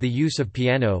rhythms with the use of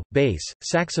piano, bass,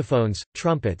 saxophones,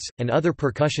 trumpets, and other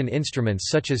percussion instruments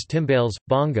such as timbales,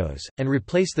 bongos, and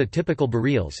replace the typical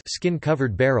barriles,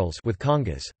 skin-covered barrels, with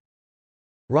congas.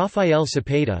 Rafael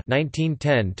Cepeda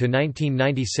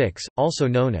 (1910–1996), also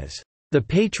known as the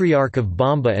Patriarch of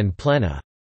Bamba and Plena,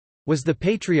 was the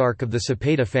patriarch of the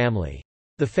Cepeda family.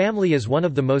 The family is one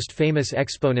of the most famous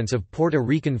exponents of Puerto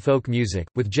Rican folk music,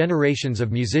 with generations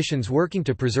of musicians working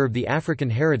to preserve the African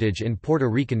heritage in Puerto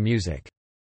Rican music.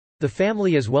 The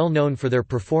family is well known for their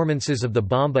performances of the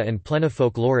bamba and plena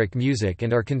folkloric music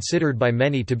and are considered by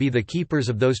many to be the keepers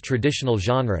of those traditional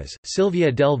genres.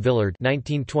 Sylvia del Villard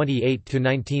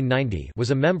 (1928–1990) was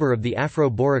a member of the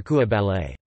Afro-Puerto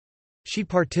Ballet. She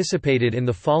participated in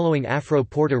the following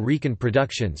Afro-Puerto Rican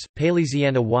productions: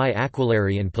 Paleesiana y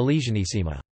Aquilari and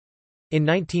Paleesianissima. In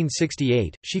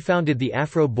 1968, she founded the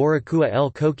Afro-Boricua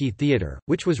El Coqui Theatre,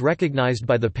 which was recognized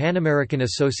by the Pan American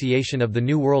Association of the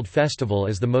New World Festival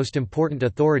as the most important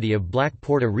authority of Black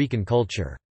Puerto Rican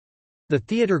culture. The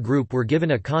theatre group were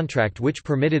given a contract which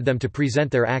permitted them to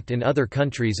present their act in other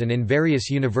countries and in various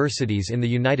universities in the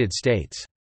United States.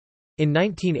 In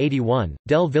 1981,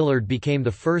 Del Villard became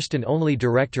the first and only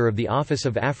director of the Office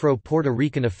of Afro-Puerto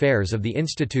Rican Affairs of the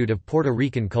Institute of Puerto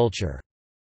Rican Culture.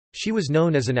 She was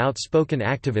known as an outspoken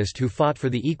activist who fought for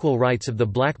the equal rights of the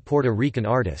Black Puerto Rican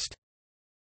artist.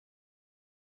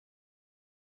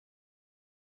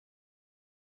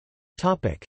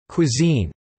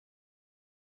 Cuisine.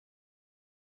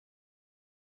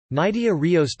 Nydia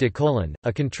Rios de Colon,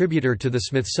 a contributor to the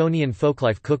Smithsonian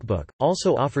Folklife Cookbook,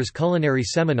 also offers culinary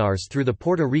seminars through the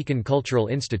Puerto Rican Cultural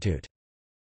Institute.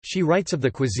 She writes of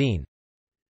the cuisine.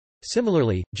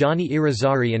 Similarly, Johnny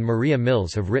Irizarry and Maria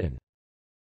Mills have written.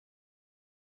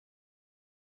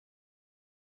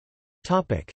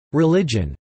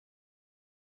 Religion.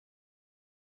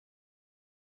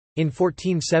 In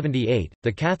 1478,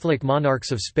 the Catholic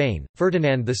monarchs of Spain,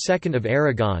 Ferdinand II of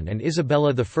Aragon and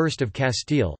Isabella I of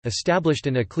Castile, established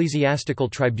an ecclesiastical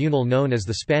tribunal known as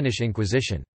the Spanish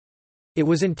Inquisition. It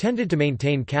was intended to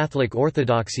maintain Catholic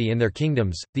orthodoxy in their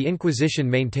kingdoms. The Inquisition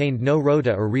maintained no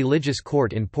rota or religious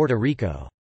court in Puerto Rico.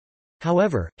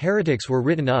 However, heretics were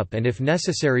written up and if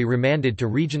necessary remanded to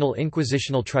regional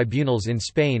inquisitional tribunals in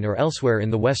Spain or elsewhere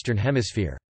in the Western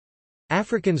Hemisphere.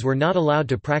 Africans were not allowed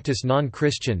to practice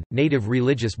non-Christian, native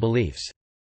religious beliefs.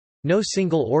 No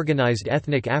single organized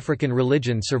ethnic African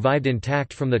religion survived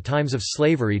intact from the times of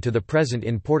slavery to the present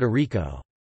in Puerto Rico.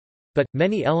 But,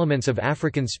 many elements of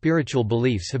African spiritual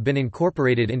beliefs have been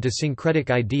incorporated into syncretic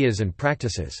ideas and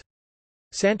practices.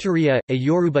 Santeria, a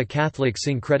Yoruba Catholic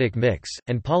syncretic mix,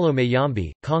 and Palo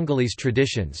Mayombe, Congolese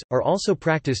traditions, are also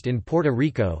practiced in Puerto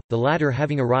Rico, the latter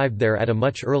having arrived there at a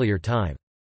much earlier time.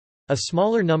 A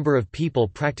smaller number of people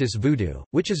practice voodoo,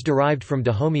 which is derived from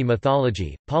Dahomey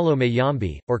mythology. Palo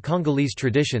Mayombe, or Congolese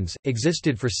traditions,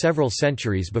 existed for several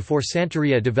centuries before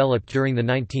Santeria developed during the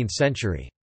 19th century.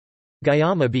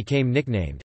 Guayama became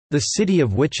nicknamed, the City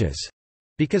of Witches,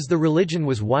 because the religion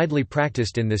was widely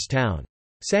practiced in this town.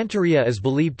 Santeria is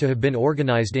believed to have been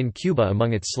organized in Cuba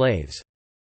among its slaves.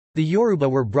 The Yoruba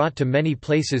were brought to many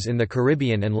places in the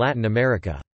Caribbean and Latin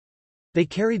America. They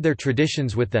carried their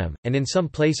traditions with them, and in some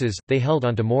places, they held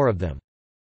onto more of them.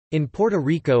 In Puerto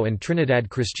Rico and Trinidad,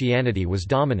 Christianity was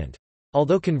dominant.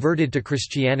 Although converted to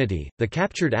Christianity, the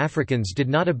captured Africans did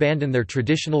not abandon their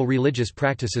traditional religious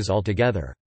practices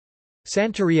altogether.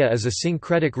 Santeria is a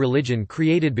syncretic religion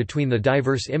created between the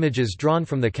diverse images drawn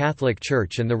from the Catholic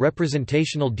Church and the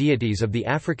representational deities of the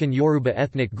African Yoruba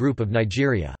ethnic group of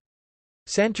Nigeria.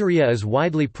 Santeria is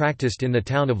widely practiced in the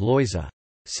town of Loiza.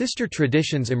 Sister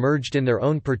traditions emerged in their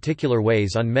own particular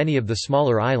ways on many of the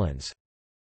smaller islands.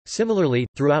 Similarly,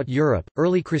 throughout Europe,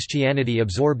 early Christianity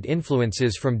absorbed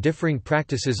influences from differing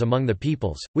practices among the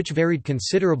peoples, which varied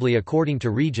considerably according to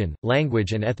region,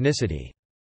 language and ethnicity.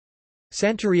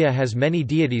 Santeria has many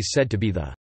deities said to be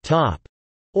the top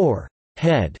or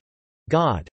head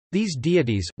god. These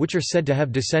deities, which are said to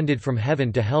have descended from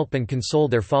heaven to help and console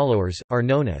their followers, are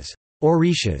known as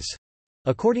orishas.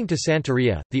 According to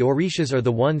Santeria, the orishas are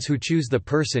the ones who choose the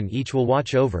person each will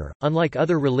watch over. Unlike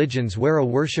other religions where a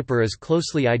worshipper is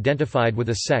closely identified with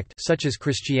a sect such as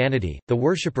Christianity, the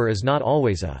worshipper is not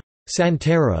always a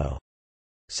santero.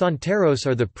 Santeros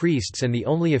are the priests and the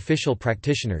only official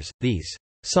practitioners. These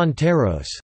santeros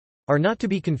are not to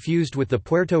be confused with the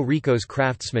Puerto Rico's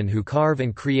craftsmen who carve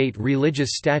and create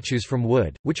religious statues from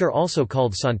wood, which are also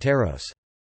called santeros.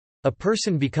 A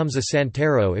person becomes a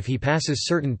santero if he passes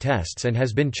certain tests and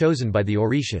has been chosen by the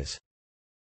orishas.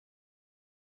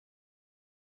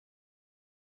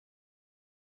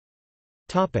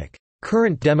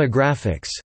 Current demographics.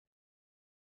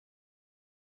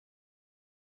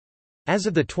 As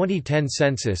of the 2010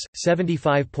 census,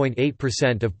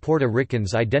 75.8% of Puerto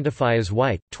Ricans identify as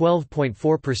white,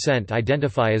 12.4%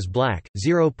 identify as black,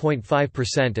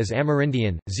 0.5% as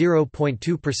Amerindian,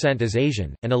 0.2% as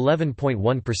Asian, and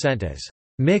 11.1% as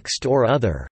mixed or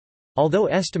other. Although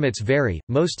estimates vary,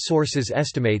 most sources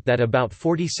estimate that about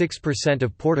 46%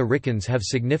 of Puerto Ricans have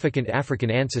significant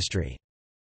African ancestry.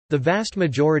 The vast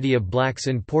majority of blacks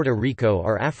in Puerto Rico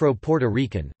are Afro-Puerto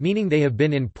Rican, meaning they have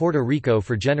been in Puerto Rico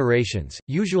for generations,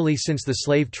 usually since the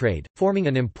slave trade, forming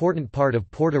an important part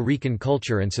of Puerto Rican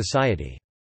culture and society.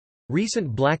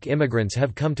 Recent black immigrants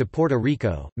have come to Puerto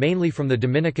Rico, mainly from the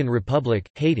Dominican Republic,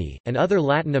 Haiti, and other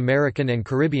Latin American and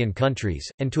Caribbean countries,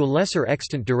 and to a lesser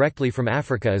extent directly from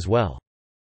Africa as well.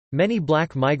 Many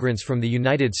black migrants from the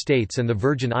United States and the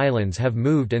Virgin Islands have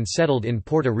moved and settled in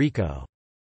Puerto Rico.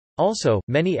 Also,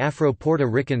 many Afro-Puerto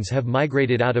Ricans have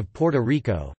migrated out of Puerto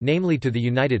Rico, namely to the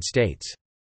United States.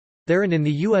 There and in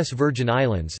the U.S. Virgin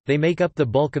Islands, they make up the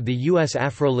bulk of the U.S.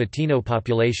 Afro-Latino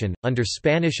population. Under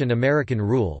Spanish and American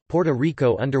rule, Puerto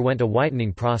Rico underwent a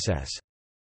whitening process.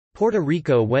 Puerto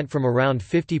Rico went from around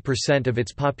 50% of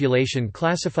its population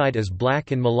classified as black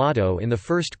and mulatto in the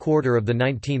first quarter of the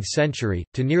 19th century,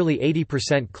 to nearly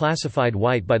 80% classified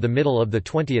white by the middle of the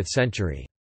 20th century.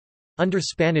 Under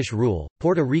Spanish rule,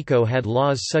 Puerto Rico had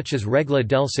laws such as Regla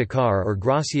del Sacar or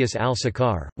Gracias al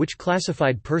Sacar, which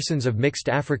classified persons of mixed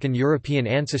African-European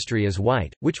ancestry as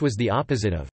white, which was the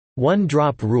opposite of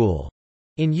one-drop rule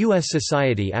in U.S.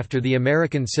 society after the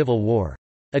American Civil War.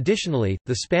 Additionally,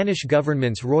 the Spanish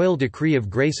government's Royal Decree of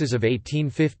Graces of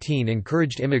 1815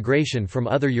 encouraged immigration from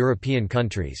other European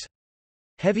countries.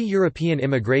 Heavy European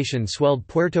immigration swelled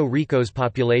Puerto Rico's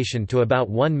population to about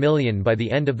 1 million by the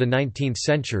end of the 19th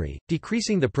century,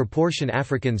 decreasing the proportion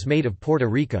Africans made of Puerto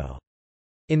Rico.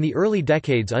 In the early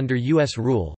decades under U.S.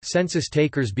 rule, census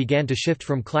takers began to shift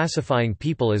from classifying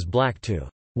people as black to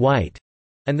white,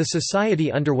 and the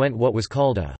society underwent what was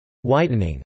called a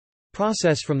whitening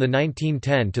process from the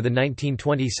 1910 to the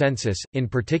 1920 census, in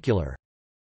particular.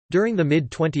 During the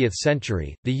mid-20th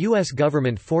century, the U.S.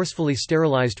 government forcefully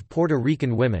sterilized Puerto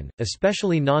Rican women,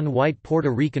 especially non-white Puerto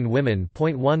Rican women.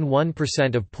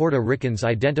 0.11% of Puerto Ricans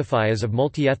identify as of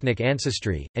multi-ethnic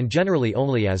ancestry, and generally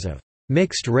only as of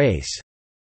mixed race.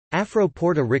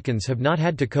 Afro-Puerto Ricans have not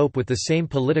had to cope with the same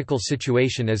political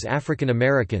situation as African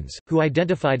Americans, who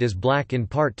identified as black in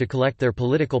part to collect their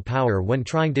political power when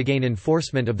trying to gain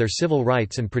enforcement of their civil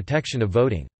rights and protection of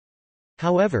voting.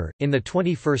 However, in the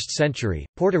 21st century,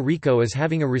 Puerto Rico is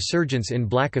having a resurgence in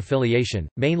black affiliation,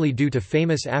 mainly due to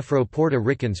famous Afro-Puerto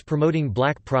Ricans promoting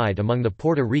black pride among the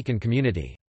Puerto Rican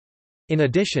community. In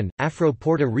addition,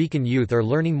 Afro-Puerto Rican youth are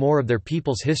learning more of their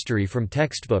people's history from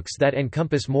textbooks that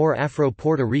encompass more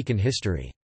Afro-Puerto Rican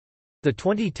history. The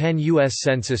 2010 U.S.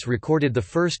 Census recorded the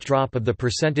first drop of the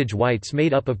percentage whites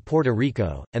made up of Puerto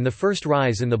Rico, and the first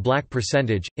rise in the black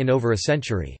percentage, in over a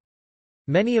century.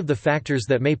 Many of the factors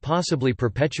that may possibly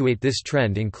perpetuate this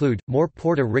trend include, more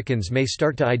Puerto Ricans may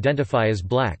start to identify as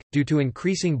black, due to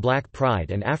increasing black pride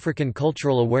and African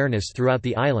cultural awareness throughout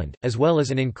the island, as well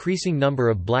as an increasing number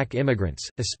of black immigrants,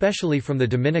 especially from the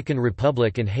Dominican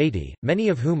Republic and Haiti, many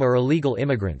of whom are illegal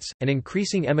immigrants, and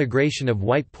increasing emigration of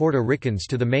white Puerto Ricans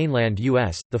to the mainland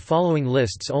U.S. The following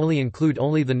lists only include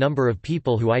the number of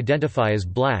people who identify as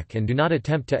black and do not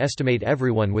attempt to estimate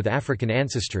everyone with African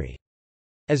ancestry.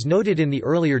 As noted in the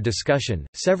earlier discussion,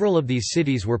 several of these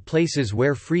cities were places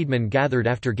where freedmen gathered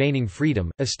after gaining freedom,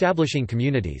 establishing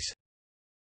communities.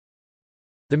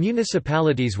 The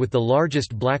municipalities with the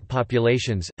largest black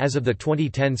populations, as of the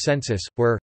 2010 census,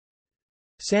 were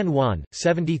San Juan,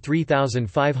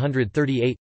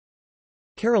 73,538,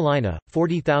 Carolina,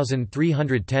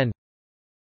 40,310,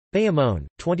 Bayamón,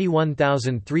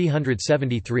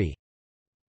 21,373,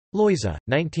 Loiza,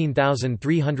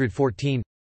 19,314,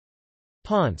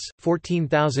 Ponce,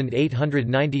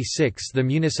 14,896. The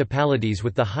municipalities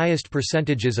with the highest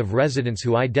percentages of residents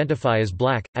who identify as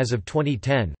black, as of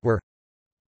 2010, were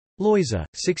Loiza,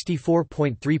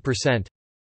 64.3%,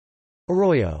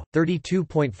 Arroyo,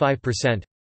 32.5%,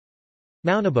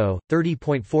 Maunabo,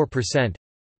 30.4%,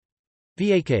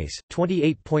 Vieques,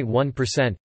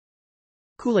 28.1%,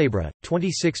 Culebra,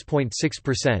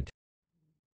 26.6%,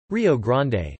 Rio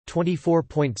Grande,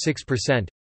 24.6%,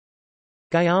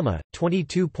 Guayama,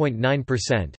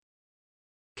 22.9%,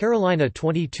 Carolina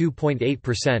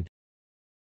 22.8%,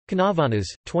 Canavanas,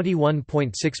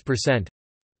 21.6%,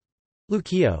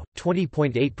 Luquillo,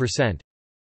 20.8%,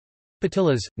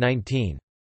 Patillas,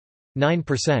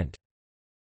 19.9%.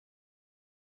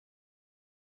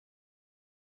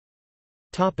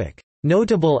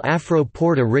 Notable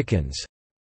Afro-Puerto Ricans.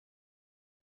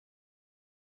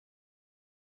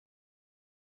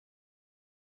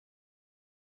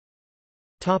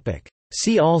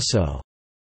 See also: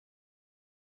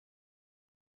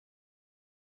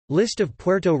 List of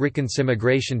Puerto Ricans.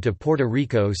 Immigration to Puerto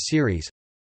Rico series,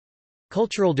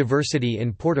 Cultural diversity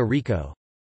in Puerto Rico,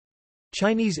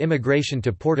 Chinese immigration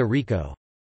to Puerto Rico,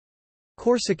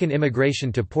 Corsican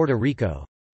immigration to Puerto Rico,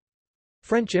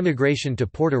 French immigration to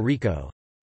Puerto Rico,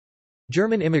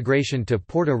 German immigration to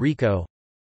Puerto Rico,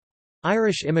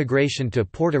 Irish immigration to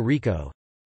Puerto Rico,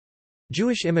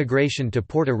 Jewish immigration to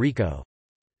Puerto Rico,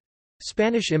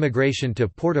 Spanish immigration to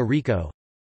Puerto Rico,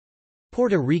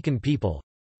 Puerto Rican people,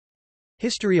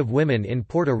 History of women in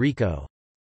Puerto Rico,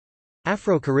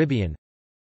 Afro-Caribbean,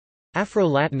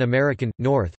 Afro-Latin American,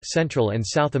 North, Central and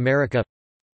South America,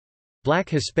 Black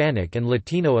Hispanic and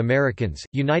Latino Americans,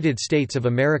 United States of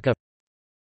America,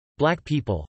 Black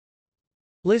people.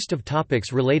 List of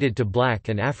topics related to Black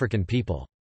and African people.